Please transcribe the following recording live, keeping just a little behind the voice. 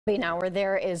Now, where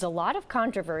there is a lot of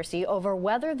controversy over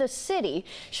whether the city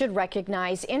should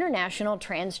recognize International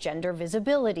Transgender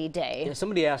Visibility Day. Yeah,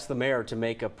 somebody asked the mayor to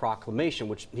make a proclamation,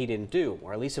 which he didn't do.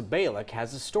 Our Lisa Balick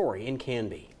has a story in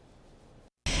Canby.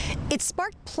 It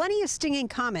sparked plenty of stinging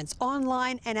comments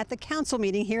online and at the council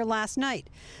meeting here last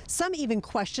night. Some even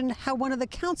questioned how one of the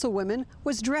councilwomen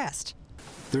was dressed.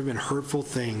 There have been hurtful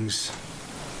things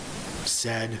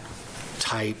said,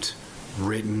 typed,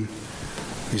 written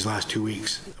these last 2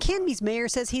 weeks. Canby's mayor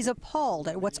says he's appalled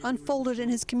at what's unfolded in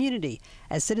his community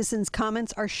as citizens'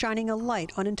 comments are shining a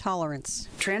light on intolerance.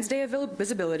 Trans Day of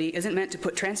Visibility isn't meant to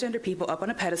put transgender people up on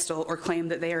a pedestal or claim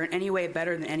that they are in any way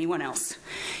better than anyone else.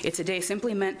 It's a day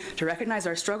simply meant to recognize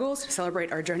our struggles,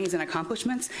 celebrate our journeys and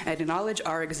accomplishments, and acknowledge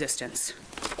our existence.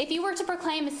 If you were to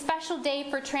proclaim a special day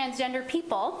for transgender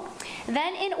people,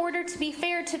 then in order to be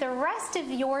fair to the rest of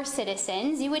your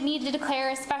citizens, you would need to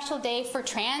declare a special day for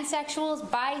transsexuals,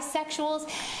 bisexuals,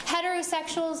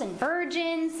 heterosexuals, and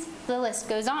virgins. The list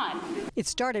goes on. It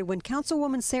started when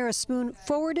Councilwoman Sarah Spoon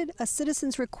forwarded a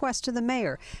citizen's request to the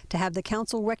mayor to have the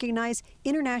council recognize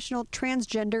International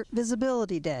Transgender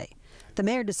Visibility Day. The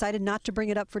mayor decided not to bring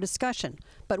it up for discussion,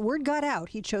 but word got out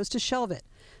he chose to shelve it.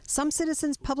 Some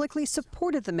citizens publicly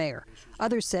supported the mayor.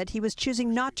 Others said he was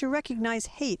choosing not to recognize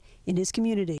hate in his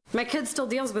community. My kid still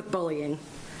deals with bullying.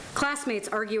 Classmates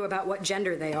argue about what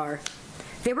gender they are.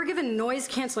 They were given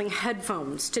noise-canceling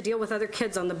headphones to deal with other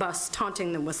kids on the bus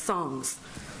taunting them with songs.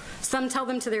 Some tell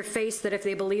them to their face that if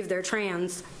they believe they're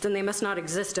trans, then they must not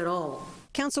exist at all.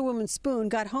 Councilwoman Spoon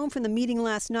got home from the meeting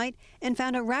last night and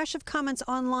found a rash of comments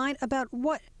online about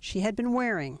what she had been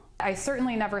wearing. I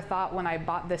certainly never thought when I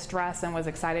bought this dress and was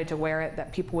excited to wear it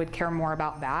that people would care more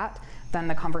about that than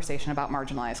the conversation about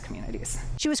marginalized communities.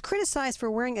 She was criticized for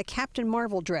wearing a Captain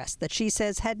Marvel dress that she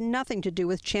says had nothing to do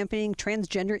with championing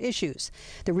transgender issues.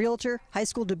 The realtor, high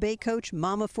school debate coach,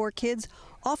 mom of 4 kids,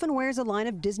 often wears a line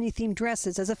of Disney-themed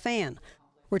dresses as a fan.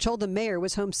 We're told the mayor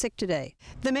was homesick today.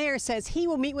 The mayor says he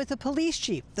will meet with the police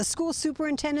chief, the school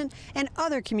superintendent, and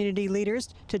other community leaders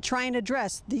to try and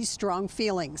address these strong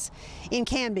feelings. In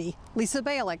Canby, Lisa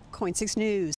Balick, KOIN 6 News.